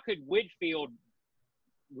 how could Whitefield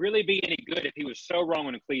really be any good if he was so wrong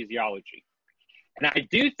on ecclesiology? And I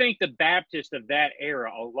do think the Baptists of that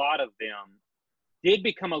era, a lot of them, did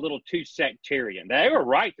become a little too sectarian. They were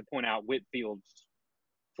right to point out Whitefield's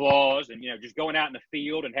flaws and, just going out in the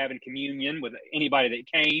field and having communion with anybody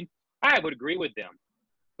that came. I would agree with them.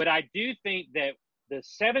 But I do think that the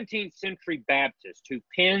 17th century Baptists who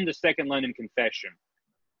penned the Second London Confession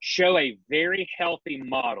show a very healthy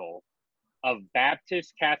model of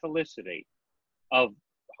Baptist Catholicity, of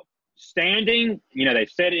standing, they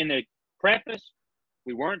said in the preface,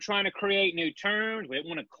 we weren't trying to create new terms. We didn't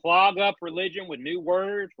want to clog up religion with new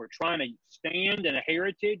words. We're trying to stand in a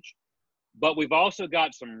heritage. But we've also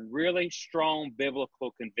got some really strong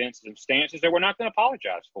biblical convictions and stances that we're not going to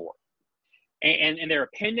apologize for. And their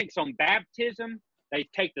appendix on baptism, they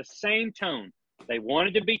take the same tone. They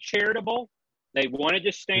wanted to be charitable. They wanted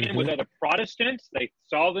to stand with other Protestants. They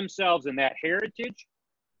saw themselves in that heritage.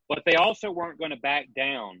 But they also weren't going to back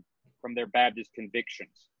down from their Baptist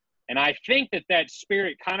convictions. And I think that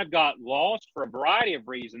spirit kind of got lost for a variety of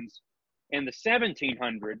reasons in the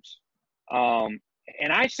 1700s.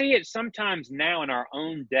 And I see it sometimes now in our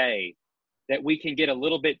own day that we can get a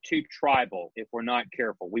little bit too tribal if we're not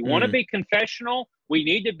careful. We want to be confessional. We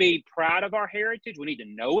need to be proud of our heritage. We need to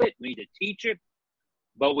know it. We need to teach it.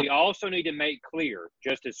 But we also need to make clear,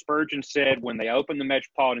 just as Spurgeon said when they opened the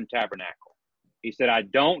Metropolitan Tabernacle, he said, I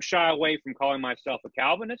don't shy away from calling myself a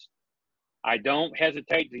Calvinist. I don't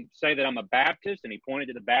hesitate to say that I'm a Baptist, and he pointed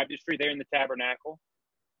to the baptistry there in the tabernacle.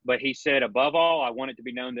 But he said, above all, I want it to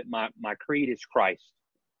be known that my creed is Christ.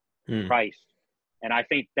 Christ. And I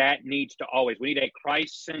think that needs to always, we need a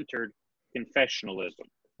Christ-centered confessionalism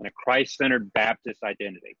and a Christ-centered Baptist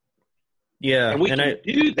identity. Yeah. And we can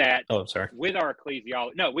do that with our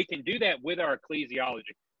ecclesiology. No, we can do that with our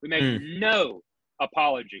ecclesiology. We make no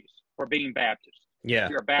apologies for being Baptist. Yeah.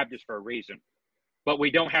 We are Baptist for a reason. But we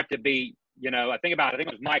don't have to be, I think it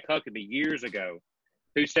was Mike Huckabee years ago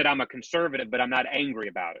who said, I'm a conservative, but I'm not angry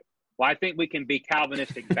about it. Well, I think we can be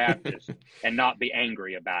Calvinistic Baptists and not be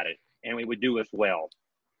angry about it, and we would do us well.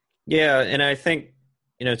 Yeah, and I think,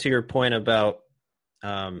 to your point about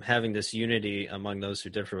having this unity among those who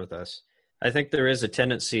differ with us, I think there is a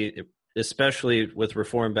tendency, especially with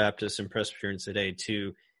Reformed Baptists and Presbyterians today,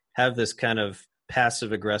 to have this kind of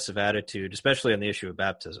passive-aggressive attitude, especially on the issue of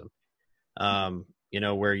baptism,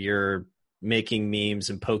 where you're making memes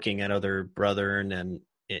and poking at other brethren, and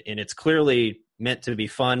it's clearly meant to be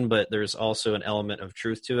fun, but there's also an element of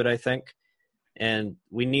truth to it, I think. And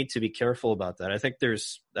we need to be careful about that. I think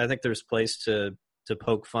there's place to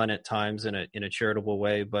poke fun at times in a charitable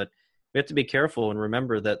way, but we have to be careful and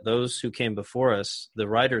remember that those who came before us, the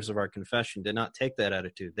writers of our confession, did not take that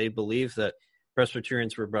attitude. They believed that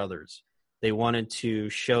Presbyterians were brothers. They wanted to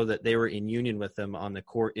show that they were in union with them on the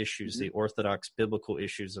core issues, the orthodox biblical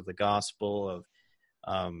issues of the gospel,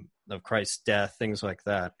 of Christ's death, things like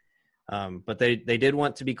that. But they did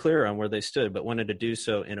want to be clear on where they stood, but wanted to do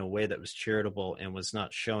so in a way that was charitable and was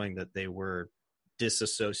not showing that they were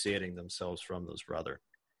disassociating themselves from those brothers.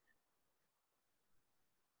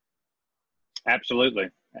 Absolutely.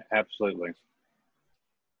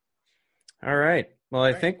 All right. Well,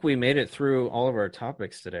 I think we made it through all of our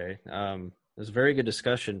topics today. It was a very good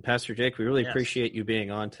discussion. Pastor Jake, we really appreciate you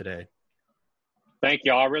being on today. Thank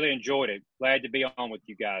you. I really enjoyed it. Glad to be on with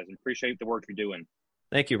you guys and appreciate the work you're doing.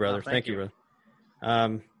 Thank you, brother. Thank you,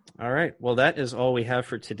 brother. All right. Well, that is all we have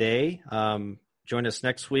for today. Join us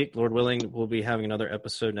next week. Lord willing, we'll be having another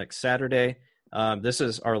episode next Saturday. This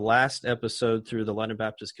is our last episode through the London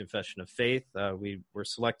Baptist Confession of Faith. We were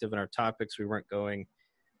selective in our topics. We weren't going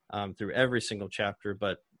through every single chapter,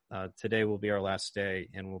 but today will be our last day,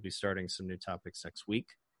 and we'll be starting some new topics next week,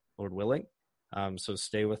 Lord willing. So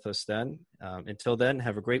stay with us then. Until then,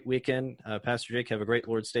 have a great weekend. Pastor Jake, have a great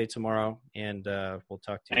Lord's Day tomorrow, and we'll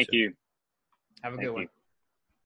talk to you soon. Thank you. Have a good one.